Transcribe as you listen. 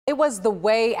It was the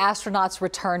way astronauts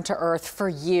returned to Earth for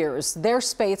years. Their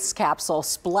space capsule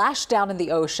splashed down in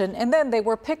the ocean, and then they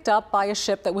were picked up by a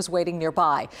ship that was waiting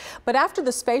nearby. But after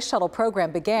the space shuttle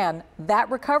program began,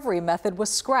 that recovery method was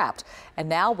scrapped. And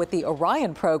now with the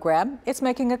Orion program, it's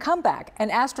making a comeback, and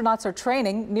astronauts are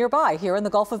training nearby here in the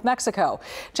Gulf of Mexico.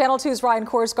 Channel 2's Ryan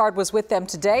Korsgaard was with them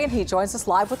today, and he joins us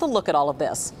live with a look at all of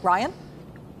this. Ryan?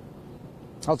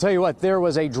 I'll tell you what, there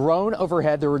was a drone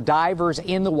overhead. There were divers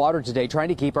in the water today trying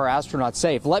to keep our astronauts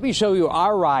safe. Let me show you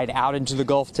our ride out into the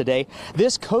Gulf today.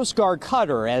 This Coast Guard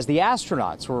cutter as the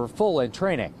astronauts were full in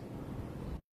training.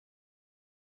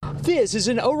 This is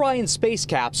an Orion space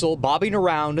capsule bobbing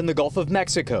around in the Gulf of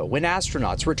Mexico when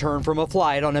astronauts return from a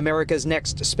flight on America's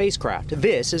next spacecraft.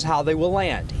 This is how they will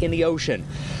land, in the ocean.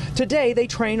 Today, they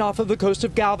train off of the coast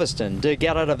of Galveston to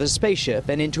get out of a spaceship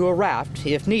and into a raft,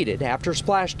 if needed, after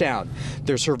splashdown.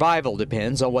 Their survival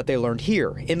depends on what they learned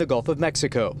here in the Gulf of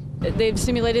Mexico. They've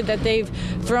simulated that they've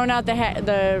thrown out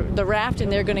the raft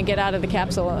and they're going to get out of the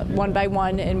capsule one by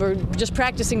one, and we're just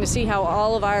practicing to see how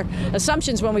all of our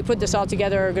assumptions when we put this all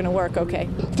together are going to work okay.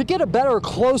 To get a better,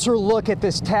 closer look at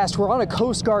this test, we're on a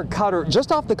Coast Guard cutter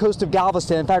just off the coast of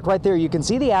Galveston. In fact, right there you can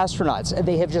see the astronauts.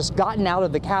 They have just gotten out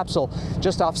of the capsule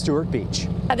just off Stewart Beach.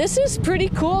 This is pretty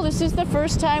cool. This is the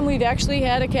first time we've actually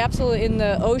had a capsule in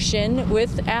the ocean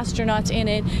with astronauts in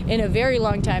it in a very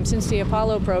long time, since the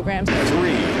Apollo program. 3,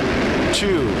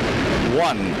 2,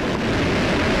 1,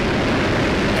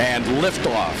 and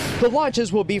liftoff. The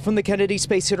launches will be from the Kennedy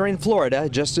Space Center in Florida,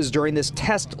 just as during this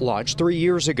test launch 3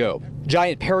 years ago.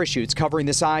 Giant parachutes covering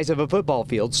the size of a football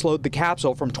field slowed the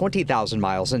capsule from 20,000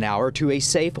 miles an hour to a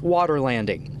safe water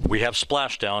landing. We have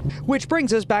splashdown. Which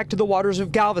brings us back to the waters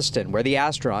of Galveston, where the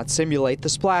astronauts simulate the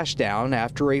splashdown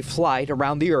after a flight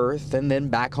around the Earth and then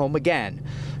back home again.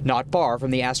 Not far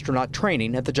from the astronaut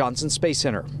training at the Johnson Space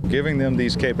Center. Giving them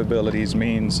these capabilities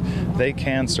means they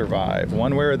can survive.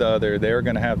 One way or the other, they're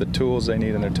going to have the tools they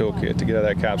need in their toolkit to get out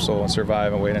of that capsule and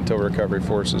survive and wait until recovery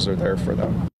forces are there for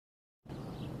them.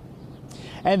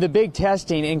 And the big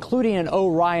testing, including an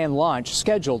Orion launch,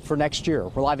 scheduled for next year.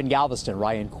 We're live in Galveston.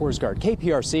 Ryan Korsgaard,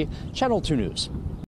 KPRC, Channel 2 News.